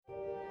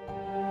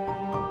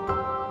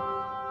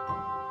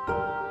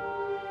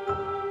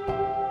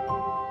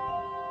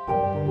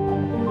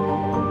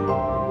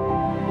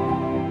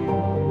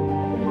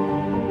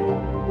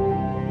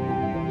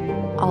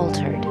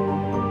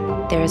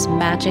There is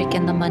magic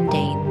in the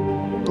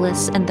mundane,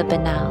 bliss in the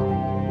banal.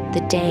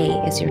 The day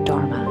is your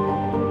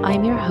dharma.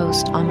 I'm your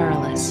host,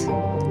 Amaryllis,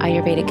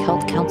 Ayurvedic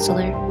health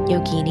counselor,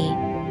 yogini,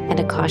 and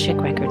Akashic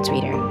records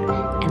reader,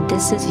 and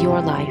this is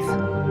your life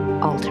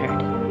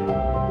altered.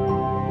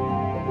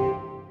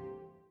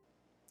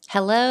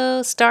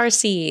 Hello,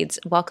 starseeds!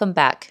 Welcome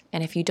back.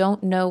 And if you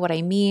don't know what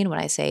I mean when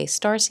I say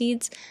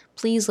starseeds,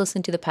 please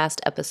listen to the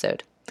past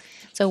episode.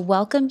 So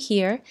welcome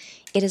here.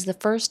 It is the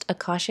first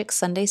Akashic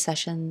Sunday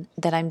session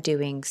that I'm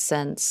doing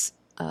since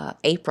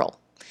April.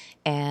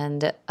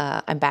 And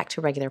I'm back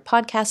to regular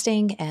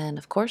podcasting. And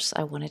of course,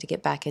 I wanted to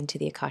get back into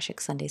the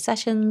Akashic Sunday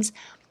sessions.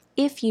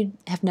 If you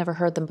have never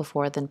heard them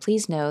before, then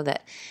please know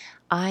that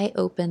I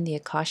open the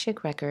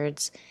Akashic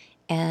records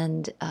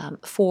and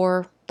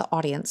for the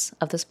audience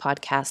of this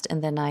podcast,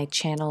 and then I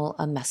channel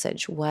a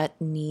message, what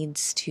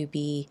needs to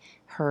be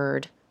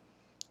heard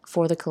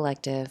for the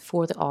collective,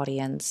 for the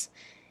audience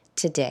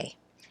today.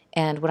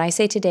 And when I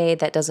say today,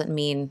 that doesn't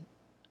mean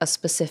a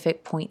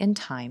specific point in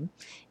time.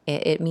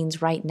 It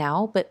means right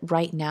now, but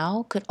right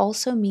now could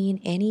also mean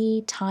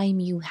any time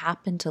you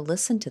happen to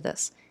listen to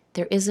this.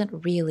 There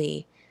isn't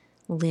really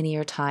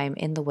linear time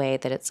in the way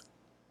that it's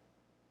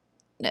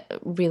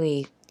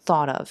really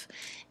thought of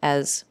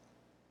as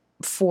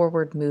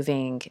forward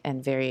moving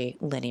and very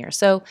linear.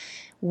 So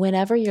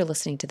whenever you're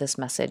listening to this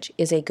message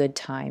is a good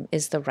time,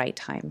 is the right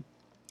time.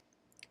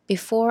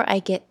 Before I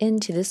get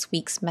into this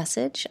week's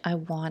message, I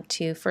want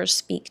to first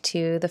speak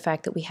to the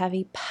fact that we have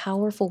a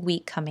powerful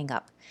week coming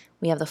up.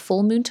 We have the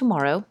full moon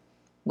tomorrow,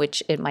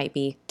 which it might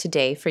be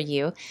today for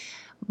you.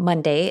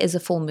 Monday is a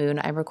full moon.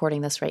 I'm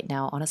recording this right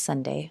now on a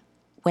Sunday.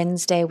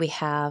 Wednesday, we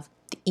have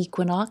the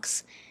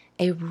equinox,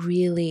 a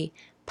really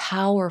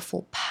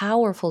powerful,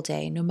 powerful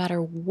day. No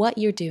matter what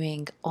you're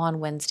doing on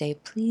Wednesday,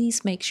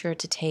 please make sure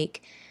to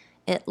take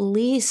at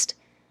least,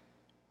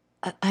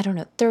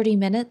 30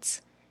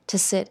 minutes to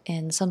sit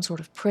in some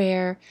sort of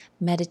prayer,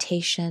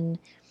 meditation,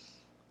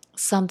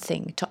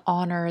 something to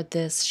honor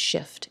this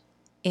shift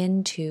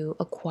into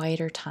a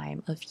quieter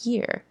time of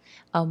year,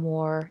 a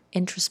more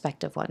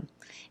introspective one.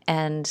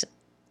 And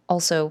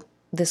also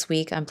this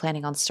week, I'm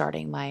planning on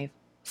starting my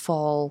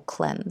fall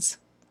cleanse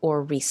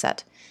or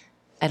reset.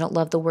 I don't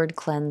love the word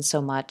cleanse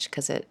so much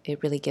because it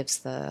really gives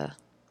the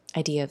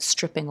idea of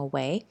stripping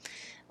away,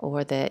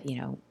 or that,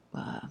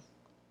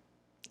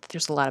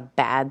 there's a lot of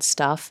bad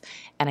stuff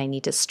and I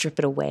need to strip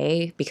it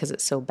away because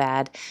it's so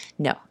bad.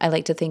 No, I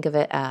like to think of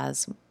it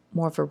as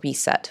more of a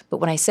reset. But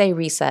when I say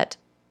reset,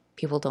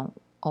 people don't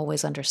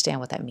always understand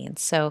what that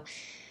means. So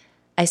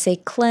I say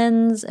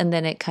cleanse, and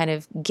then it kind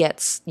of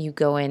gets you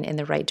going in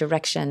the right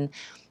direction.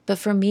 But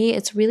for me,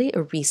 it's really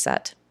a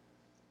reset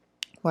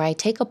where I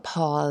take a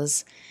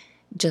pause.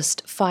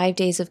 Just 5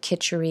 days of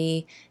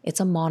khichdi. It's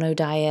a mono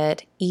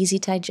diet, easy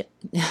to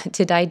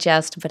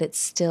digest, but it's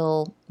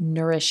still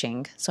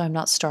nourishing. So I'm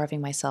not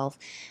starving myself.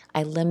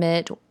 I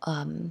limit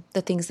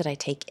the things that I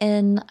take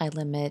in. I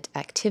limit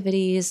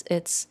activities.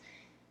 It's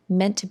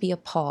meant to be a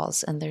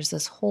pause. And there's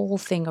this whole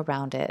thing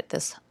around it,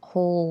 this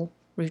whole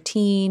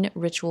routine,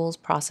 rituals,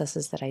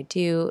 processes that I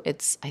do.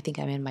 I think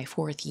I'm in my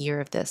 4th year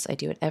of this. I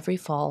do it every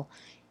fall,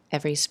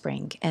 every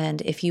spring.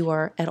 And if you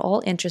are at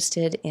all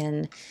interested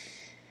in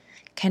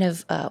kind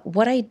of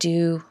what I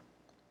do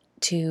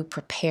to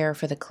prepare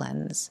for the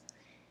cleanse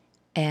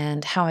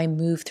and how I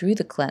move through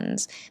the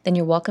cleanse, then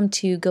you're welcome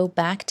to go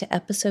back to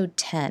episode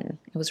 10.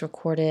 It was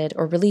recorded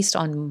or released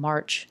on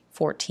March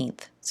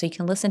 14th. So you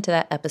can listen to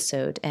that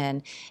episode,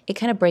 and it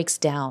kind of breaks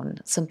down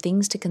some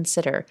things to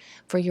consider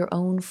for your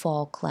own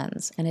fall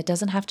cleanse. And it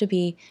doesn't have to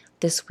be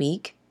this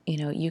week.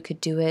 You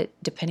could do it,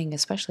 depending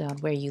especially on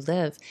where you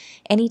live,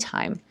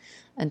 anytime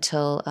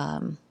until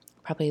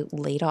probably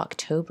late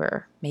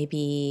October,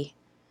 maybe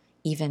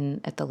even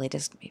at the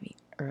latest, maybe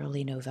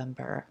early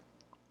November.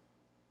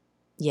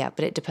 Yeah,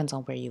 but it depends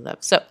on where you live.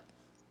 So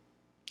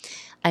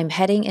I'm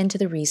heading into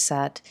the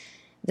reset.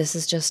 This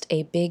is just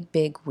a big,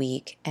 big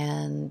week.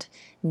 And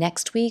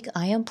next week,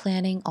 I am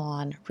planning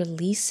on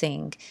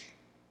releasing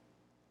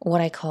what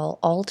I call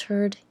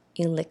altered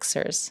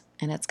elixirs.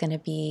 And it's going to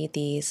be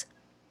these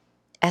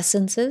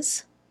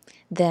essences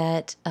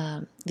that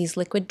these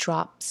liquid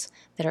drops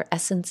that are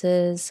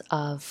essences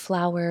of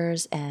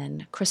flowers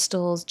and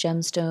crystals,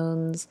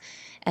 gemstones,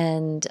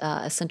 and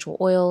essential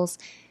oils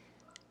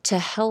to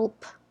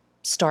help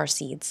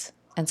starseeds.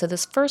 And so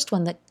this first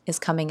one that is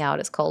coming out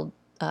is called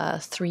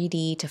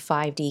 3D to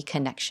 5D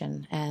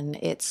connection. And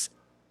it's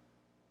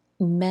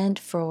meant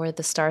for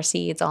the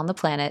starseeds on the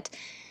planet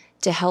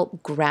to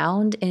help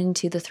ground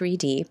into the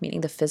 3D,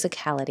 meaning the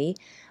physicality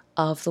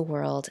of the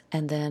world,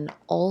 and then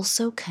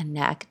also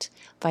connect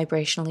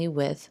vibrationally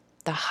with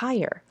the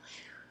higher,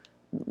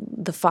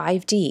 the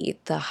 5D,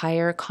 the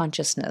higher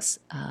consciousness,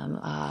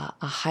 a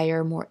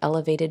higher, more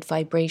elevated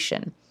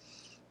vibration.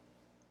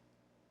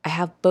 I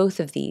have both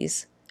of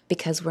these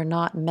because we're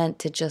not meant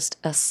to just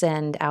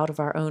ascend out of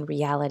our own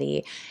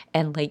reality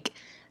and like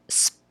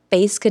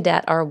space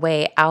cadet our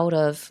way out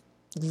of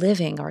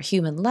living our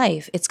human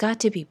life, it's got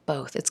to be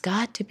both. It's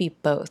got to be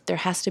both. There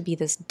has to be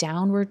this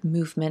downward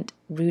movement,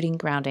 rooting,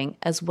 grounding,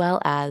 as well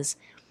as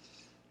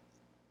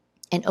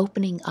an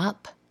opening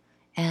up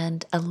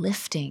and a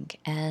lifting,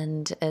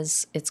 and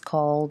as it's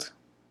called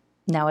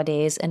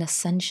nowadays, an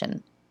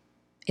ascension.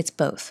 It's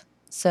both.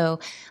 So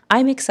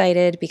I'm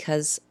excited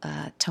because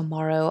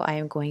tomorrow I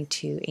am going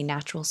to a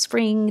natural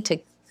spring to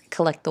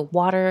collect the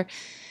water,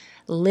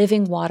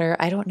 living water.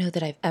 I don't know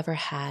that I've ever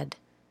had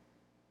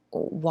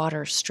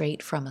water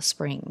straight from a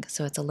spring.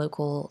 So it's a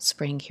local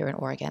spring here in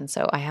Oregon.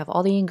 So I have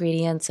all the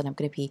ingredients and I'm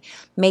going to be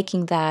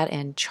making that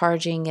and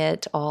charging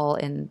it all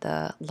in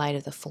the light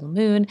of the full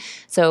moon.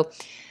 So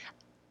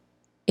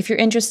if you're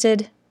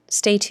interested,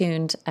 stay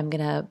tuned. I'm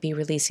going to be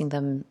releasing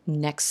them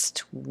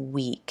next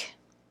week.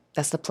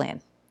 That's the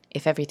plan,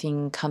 if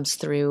everything comes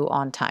through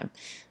on time.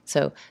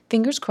 So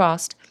fingers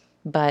crossed,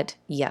 but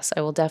yes,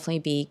 I will definitely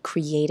be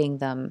creating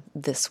them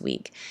this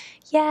week.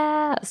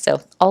 Yeah,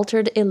 so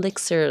altered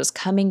elixirs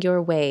coming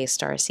your way,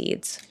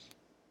 starseeds.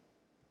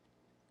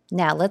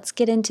 Now let's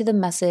get into the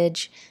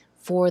message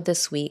for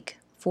this week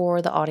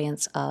for the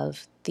audience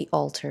of the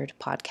Altered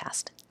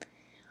podcast.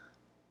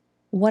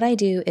 What I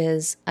do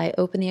is I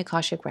open the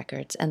Akashic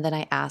records and then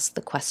I ask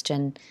the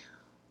question,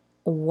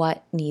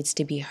 what needs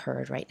to be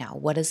heard right now?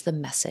 What is the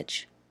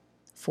message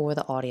for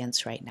the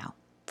audience right now,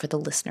 for the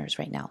listeners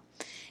right now?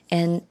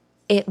 And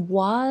it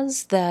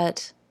was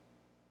that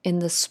in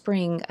the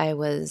spring, I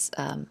would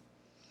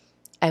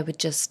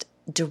just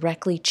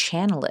directly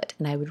channel it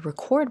and I would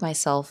record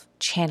myself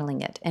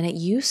channeling it. And it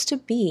used to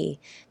be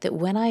that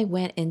when I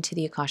went into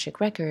the Akashic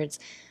records,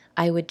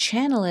 I would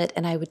channel it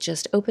and I would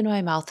just open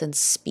my mouth and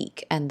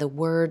speak, and the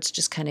words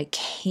just kind of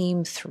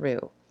came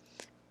through.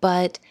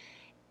 But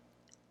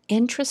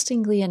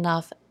interestingly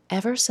enough,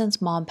 ever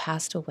since Mom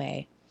passed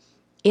away,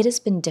 it has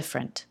been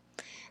different.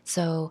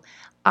 So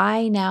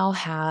I now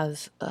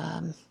have,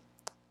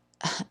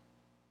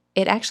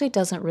 it actually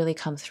doesn't really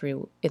come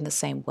through in the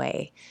same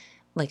way.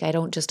 Like I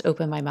don't just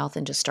open my mouth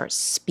and just start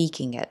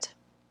speaking it.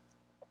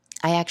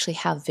 I actually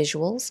have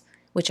visuals,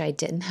 which I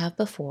didn't have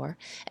before.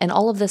 And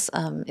all of this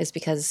is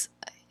because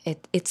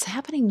it's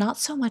happening not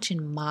so much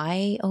in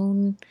my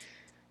own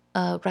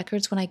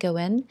records when I go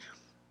in,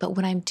 but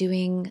when I'm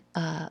doing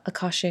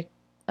Akashic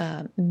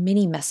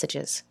mini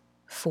messages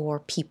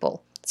for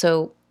people.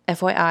 So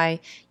FYI,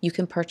 you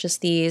can purchase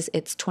these.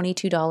 It's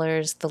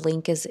 $22. The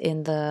link is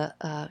in the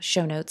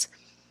show notes.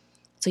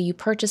 So you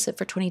purchase it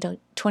for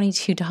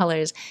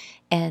 $22,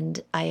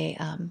 and I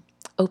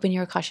open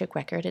your Akashic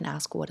record and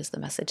ask what is the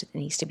message that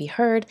needs to be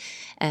heard,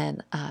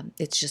 and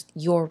it's just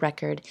your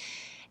record.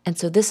 And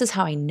so this is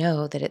how I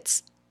know that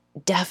it's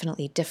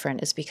definitely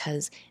different, is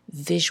because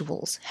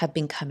visuals have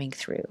been coming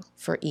through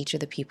for each of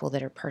the people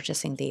that are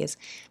purchasing these.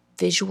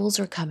 Visuals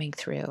are coming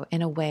through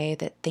in a way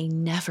that they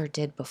never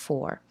did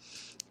before.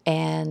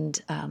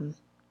 And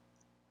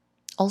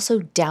also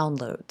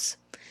downloads.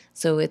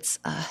 So it's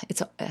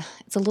a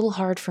little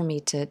hard for me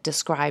to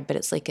describe, but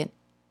it's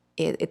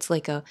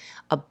like a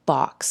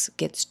box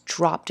gets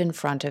dropped in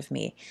front of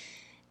me,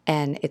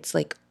 and it's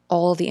like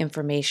all the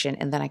information,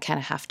 and then I kind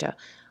of have to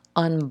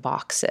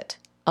unbox it,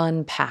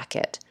 unpack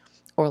it,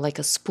 or like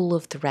a spool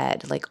of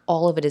thread. Like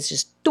all of it is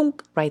just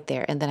dunk right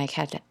there, and then I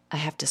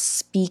have to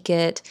speak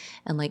it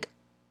and like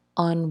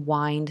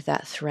unwind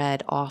that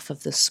thread off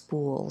of the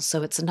spool.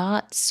 So it's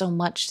not so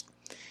much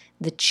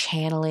the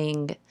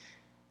channeling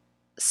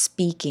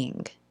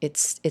speaking,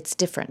 it's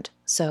different.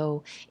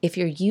 So if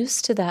you're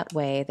used to that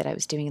way that I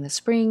was doing in the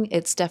spring,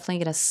 it's definitely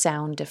going to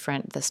sound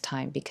different this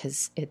time,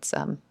 because it's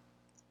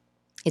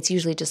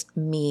usually just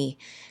me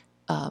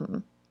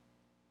trying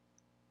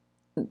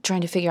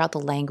to figure out the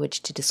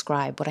language to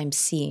describe what I'm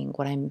seeing,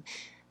 what I'm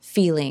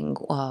feeling,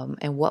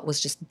 and what was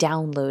just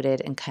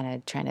downloaded, and kind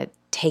of trying to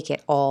take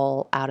it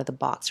all out of the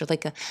box, or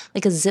like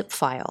a zip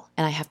file,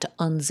 and I have to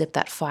unzip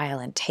that file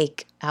and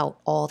take out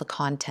all the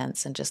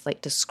contents and just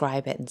like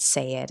describe it and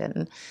say it.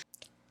 And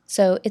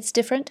so it's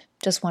different.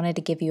 Just wanted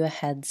to give you a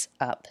heads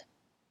up.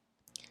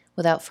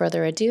 Without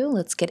further ado,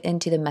 let's get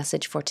into the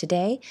message for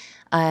today.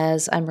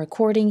 As I'm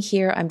recording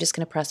here, I'm just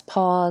going to press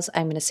pause.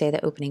 I'm going to say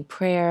the opening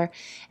prayer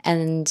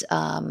and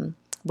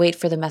wait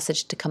for the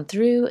message to come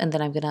through, and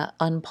then I'm going to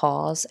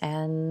unpause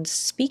and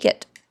speak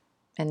it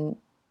and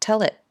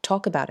tell it,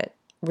 talk about it,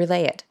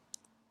 relay it.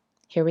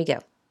 Here we go.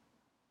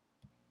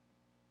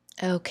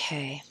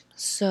 Okay,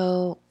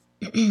 so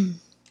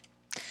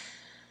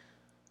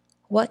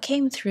what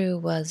came through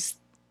was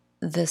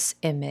this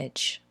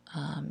image,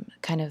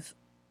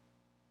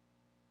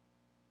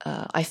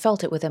 I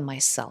felt it within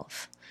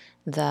myself,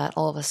 that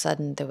all of a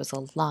sudden there was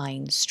a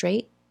line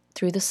straight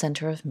through the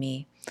center of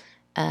me,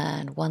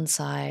 and one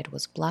side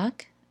was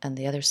black and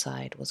the other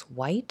side was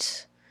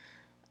white,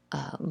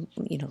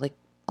 like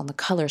on the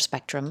color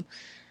spectrum,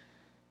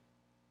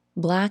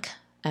 black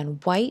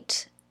and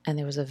white, and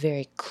there was a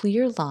very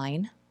clear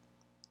line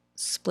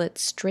split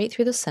straight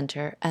through the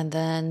center, and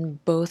then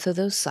both of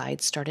those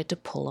sides started to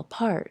pull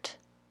apart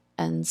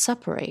and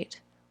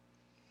separate.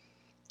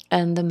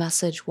 And the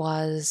message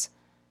was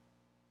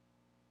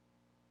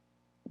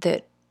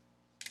that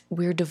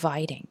we're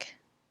dividing.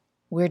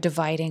 We're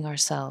dividing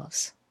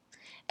ourselves.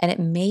 And it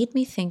made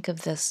me think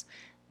of this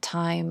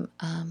time,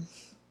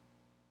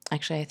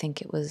 actually, I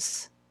think it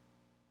was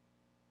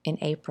in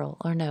April,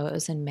 or no, it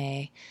was in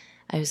May.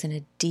 I was in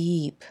a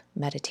deep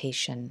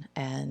meditation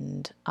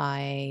and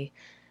I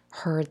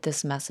heard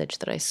this message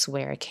that I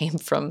swear came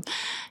from,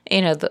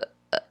 the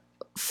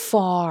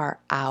far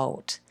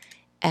out,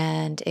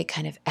 and it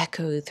kind of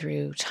echoed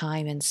through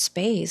time and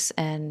space.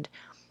 And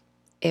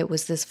it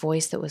was this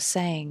voice that was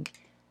saying,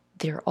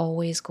 they're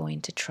always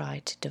going to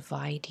try to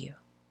divide you.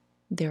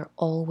 They're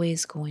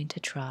always going to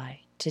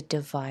try to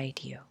divide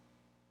you.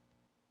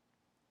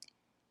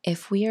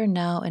 If we are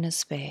now in a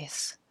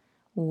space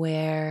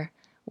where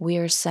we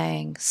are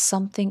saying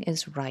something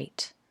is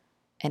right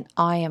and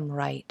I am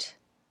right,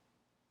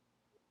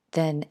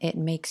 then it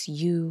makes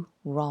you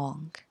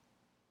wrong.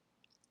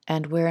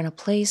 And we're in a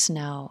place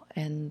now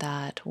in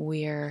that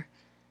we're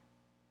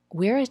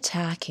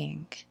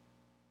attacking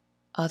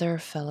other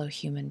fellow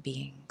human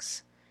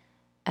beings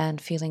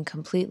and feeling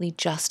completely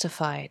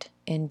justified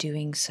in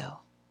doing so.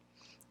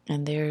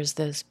 And there's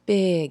this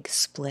big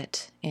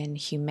split in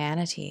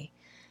humanity,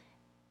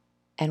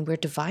 and we're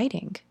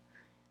dividing.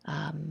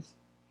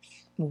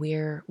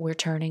 We're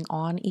turning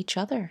on each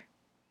other.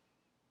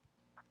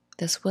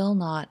 This will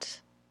not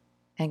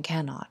and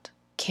cannot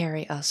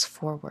carry us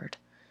forward.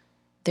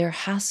 There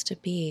has to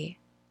be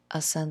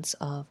a sense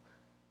of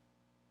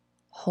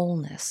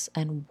wholeness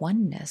and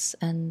oneness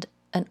and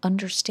an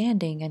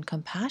understanding and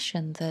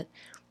compassion that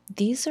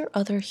these are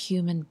other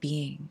human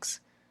beings,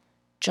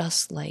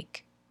 just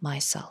like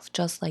myself,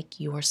 just like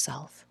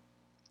yourself.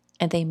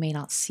 And they may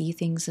not see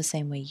things the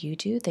same way you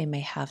do. They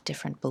may have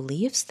different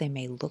beliefs. They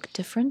may look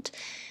different.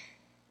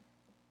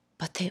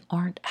 But they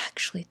aren't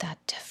actually that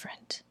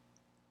different.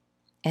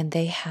 And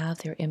they have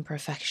their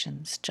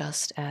imperfections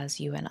just as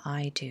you and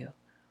I do.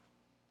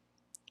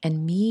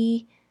 And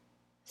me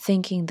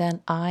thinking that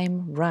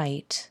I'm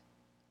right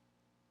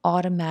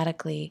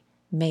automatically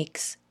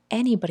makes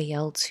anybody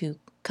else who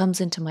comes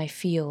into my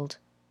field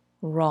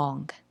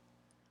wrong.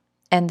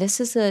 And this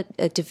is a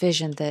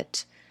division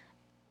that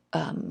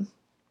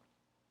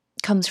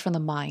comes from the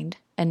mind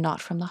and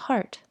not from the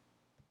heart.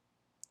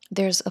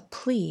 There's a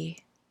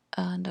plea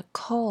and a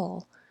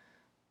call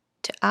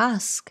to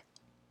ask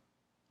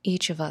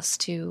each of us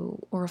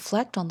to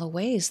reflect on the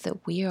ways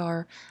that we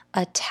are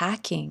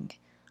attacking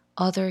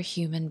other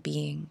human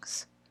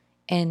beings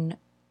in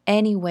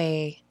any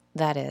way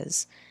that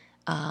is,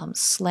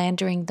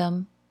 slandering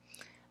them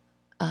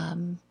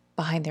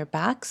behind their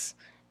backs,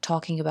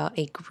 talking about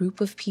a group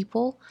of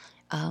people,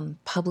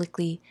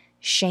 publicly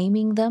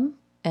shaming them.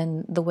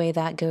 And the way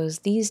that goes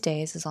these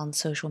days is on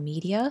social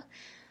media,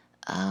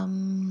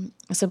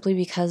 simply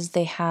because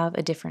they have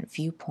a different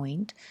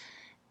viewpoint.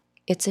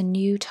 It's a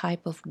new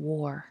type of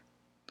war.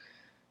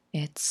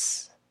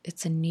 It's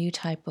a new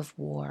type of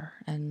war,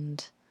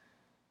 and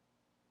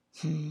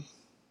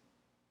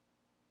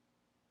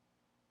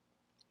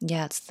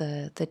yeah, it's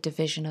the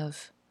division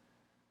of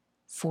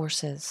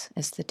forces.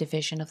 It's the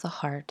division of the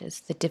heart. It's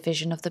the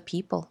division of the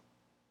people.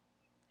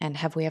 And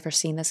have we ever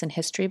seen this in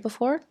history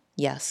before?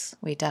 Yes,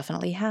 we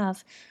definitely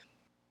have,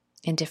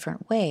 in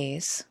different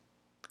ways.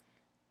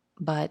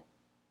 But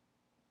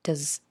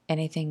does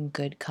anything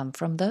good come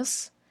from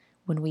this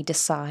when we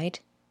decide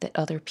that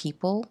other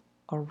people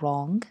are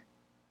wrong?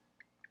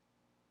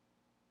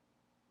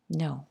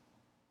 No.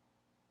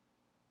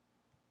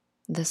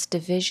 This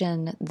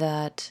division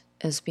that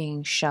is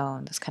being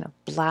shown, this kind of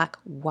black,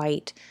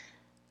 white,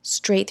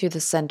 straight through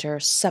the center,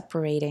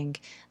 separating,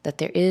 that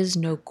there is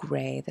no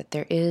gray, that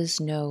there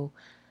is no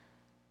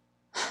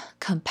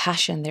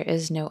compassion, there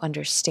is no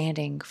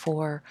understanding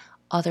for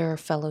other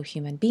fellow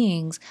human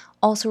beings,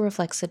 also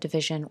reflects a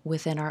division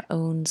within our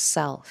own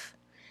self,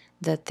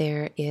 that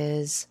there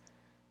is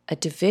a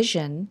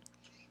division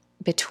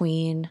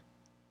between,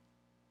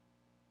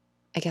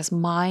 I guess,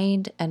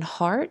 mind and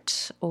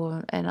heart,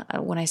 and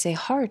when I say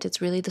heart,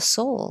 it's really the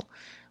soul,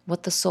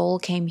 what the soul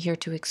came here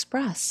to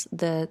express.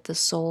 The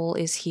soul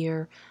is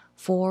here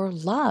for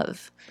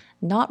love,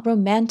 not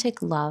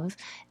romantic love,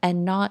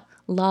 and not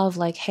love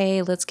like,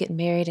 hey, let's get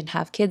married and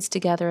have kids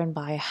together and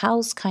buy a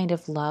house kind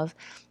of love.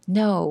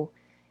 No,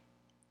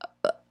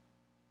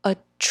 a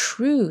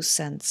true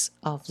sense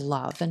of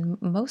love. And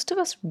most of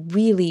us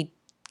really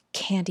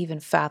can't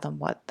even fathom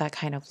what that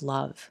kind of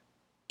love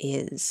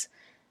is.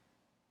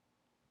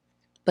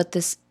 But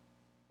this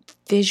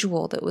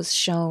visual that was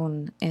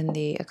shown in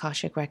the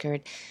Akashic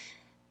record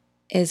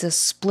is a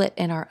split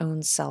in our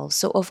own selves.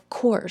 So of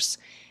course,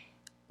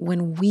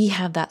 when we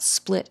have that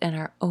split in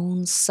our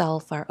own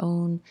self, our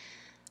own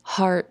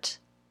heart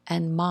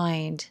and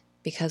mind,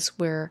 because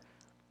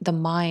the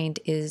mind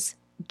is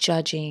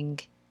judging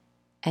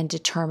and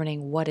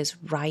determining what is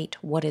right,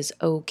 what is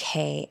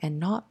okay, and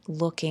not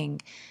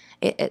looking,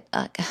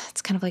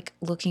 it's kind of like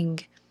looking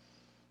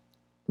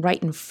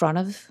right in front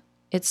of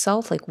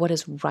itself, like what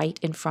is right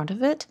in front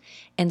of it,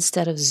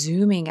 instead of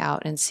zooming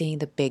out and seeing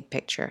the big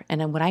picture.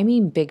 And then when I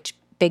mean big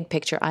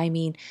picture, I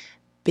mean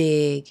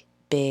big,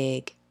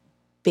 big,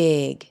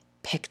 big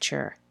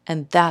picture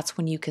And that's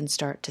when you can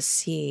start to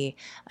see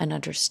and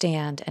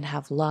understand and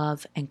have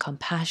love and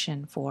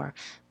compassion for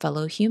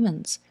fellow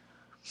humans.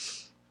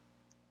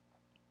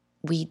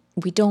 We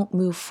don't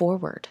move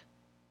forward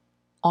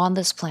on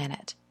this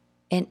planet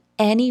in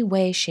any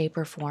way, shape,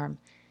 or form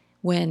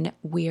when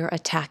we're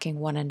attacking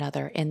one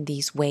another in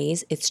these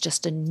ways. It's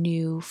just a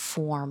new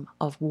form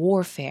of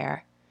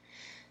warfare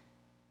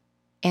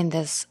in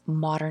this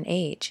modern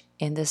age,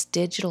 in this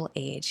digital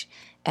age.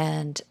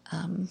 And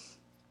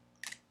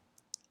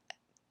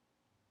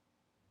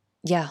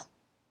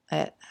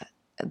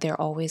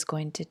they're always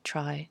going to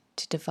try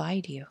to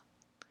divide you.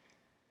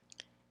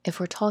 If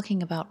we're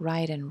talking about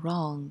right and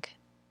wrong,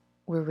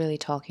 we're really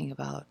talking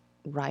about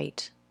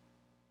right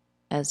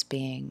as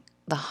being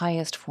the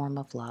highest form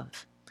of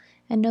love.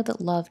 And know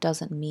that love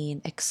doesn't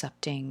mean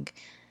accepting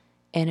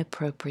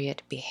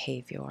inappropriate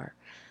behavior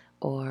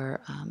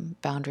or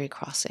boundary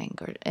crossing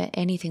or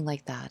anything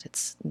like that.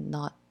 It's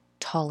not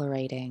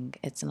tolerating,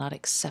 it's not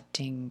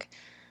accepting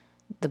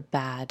the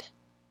bad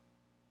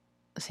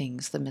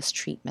things, the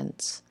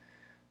mistreatments.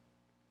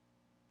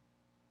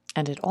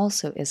 And it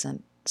also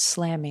isn't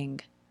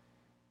slamming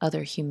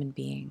other human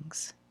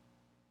beings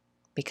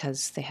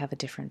because they have a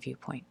different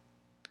viewpoint.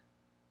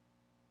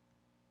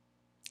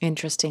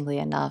 Interestingly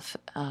enough,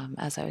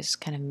 as I was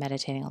kind of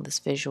meditating on this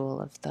visual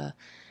of the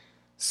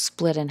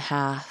split in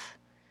half,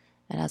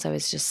 and as I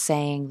was just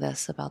saying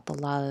this about the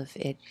love,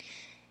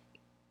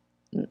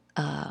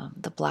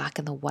 the black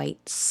and the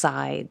white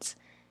sides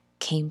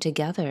came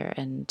together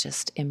and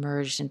just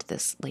emerged into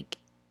this like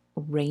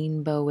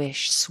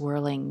rainbowish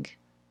swirling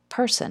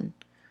person.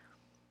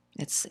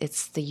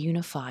 It's the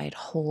unified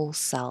whole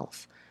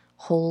self,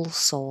 whole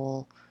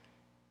soul,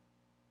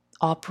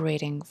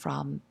 operating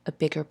from a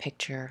bigger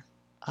picture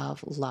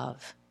of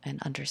love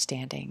and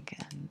understanding.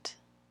 And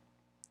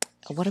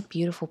what a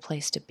beautiful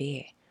place to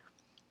be.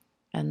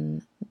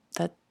 And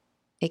that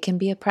it can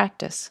be a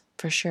practice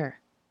for sure.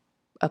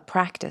 A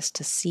practice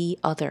to see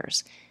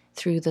others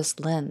through this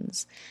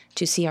lens,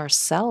 to see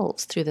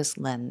ourselves through this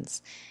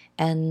lens,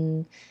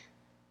 and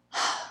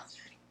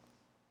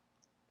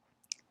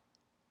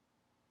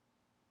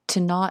to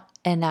not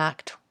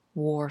enact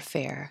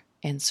warfare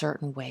in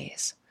certain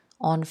ways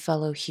on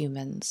fellow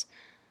humans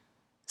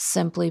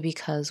simply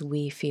because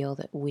we feel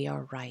that we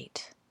are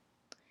right.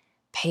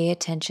 Pay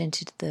attention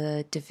to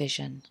the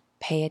division.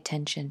 Pay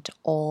attention to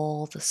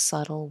all the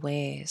subtle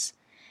ways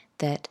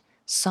that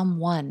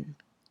someone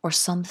or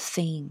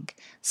something,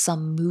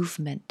 some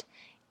movement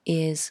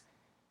is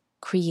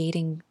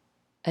creating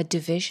a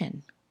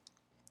division.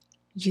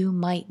 You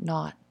might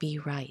not be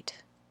right,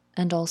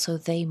 and also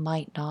they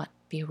might not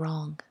be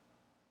wrong.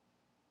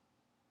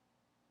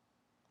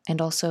 And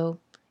also,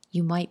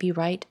 you might be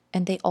right,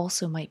 and they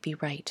also might be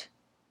right.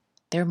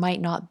 There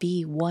might not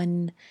be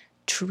one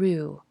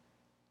true,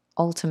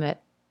 ultimate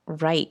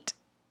right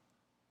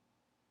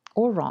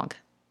or wrong.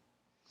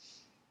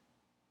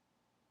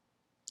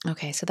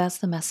 Okay, so that's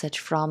the message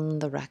from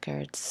the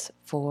records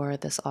for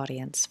this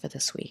audience for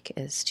this week,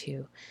 is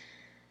to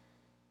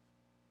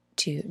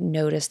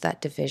notice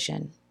that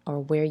division, or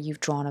where you've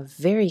drawn a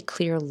very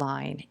clear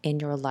line in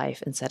your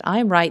life and said,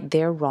 I'm right,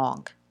 they're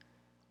wrong.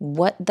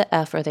 What the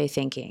F are they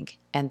thinking?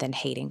 And then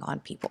hating on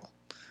people.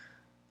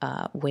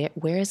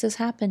 Where has this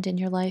happened in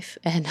your life?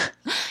 And,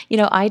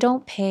 I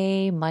don't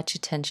pay much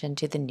attention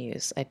to the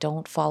news. I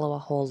don't follow a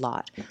whole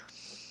lot.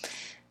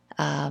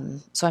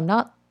 So I'm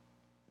not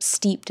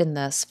steeped in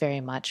this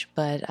very much,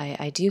 but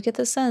I do get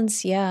the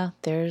sense,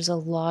 there's a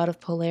lot of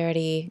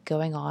polarity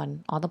going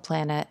on the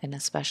planet, and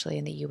especially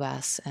in the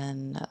US,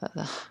 and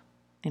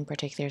in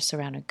particular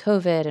surrounding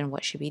COVID and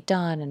what should be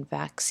done, and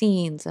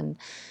vaccines, and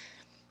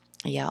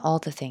all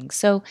the things.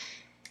 So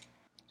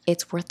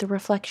it's worth the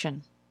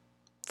reflection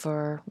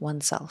for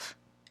oneself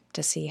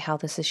to see how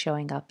this is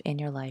showing up in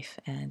your life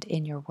and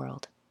in your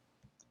world.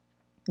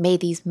 May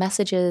these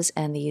messages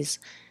and these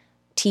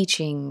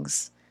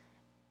teachings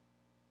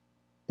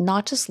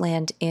not just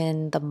land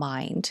in the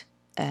mind,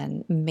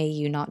 and may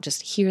you not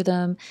just hear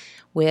them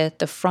with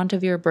the front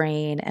of your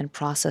brain and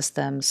process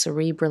them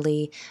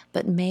cerebrally,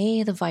 but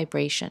may the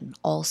vibration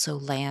also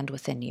land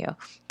within you,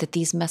 that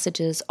these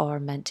messages are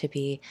meant to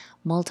be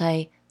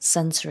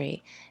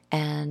multi-sensory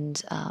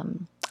and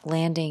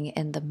landing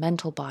in the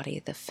mental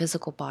body, the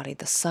physical body,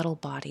 the subtle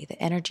body,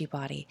 the energy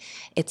body.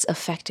 It's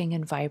affecting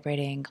and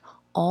vibrating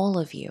all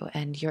of you,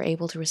 and you're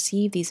able to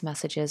receive these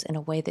messages in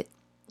a way that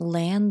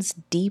lands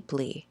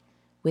deeply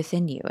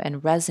within you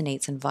and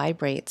resonates and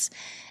vibrates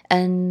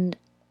and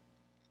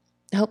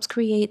helps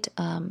create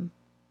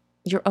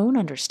your own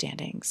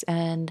understandings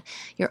and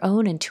your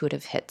own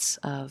intuitive hits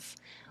of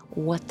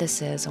what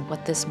this is and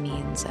what this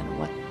means and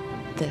what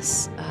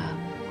this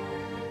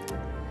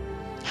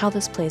how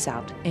this plays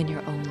out in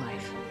your own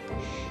life.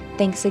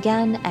 Thanks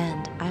again,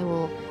 and I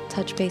will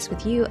touch base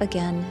with you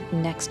again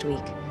next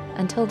week.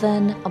 Until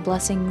then,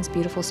 blessings,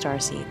 beautiful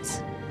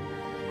starseeds.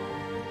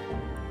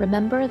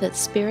 Remember that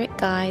spirit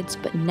guides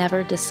but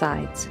never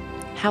decides.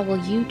 How will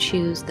you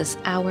choose this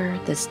hour,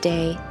 this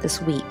day, this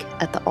week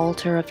at the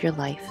altar of your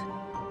life?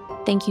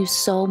 Thank you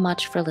so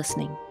much for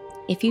listening.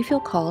 If you feel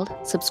called,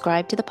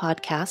 subscribe to the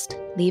podcast,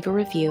 leave a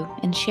review,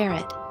 and share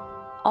it.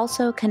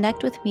 Also,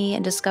 connect with me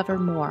and discover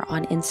more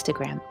on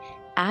Instagram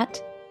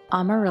at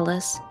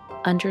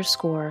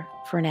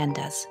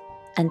Amaryllis_Fernandez.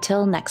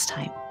 Until next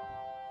time.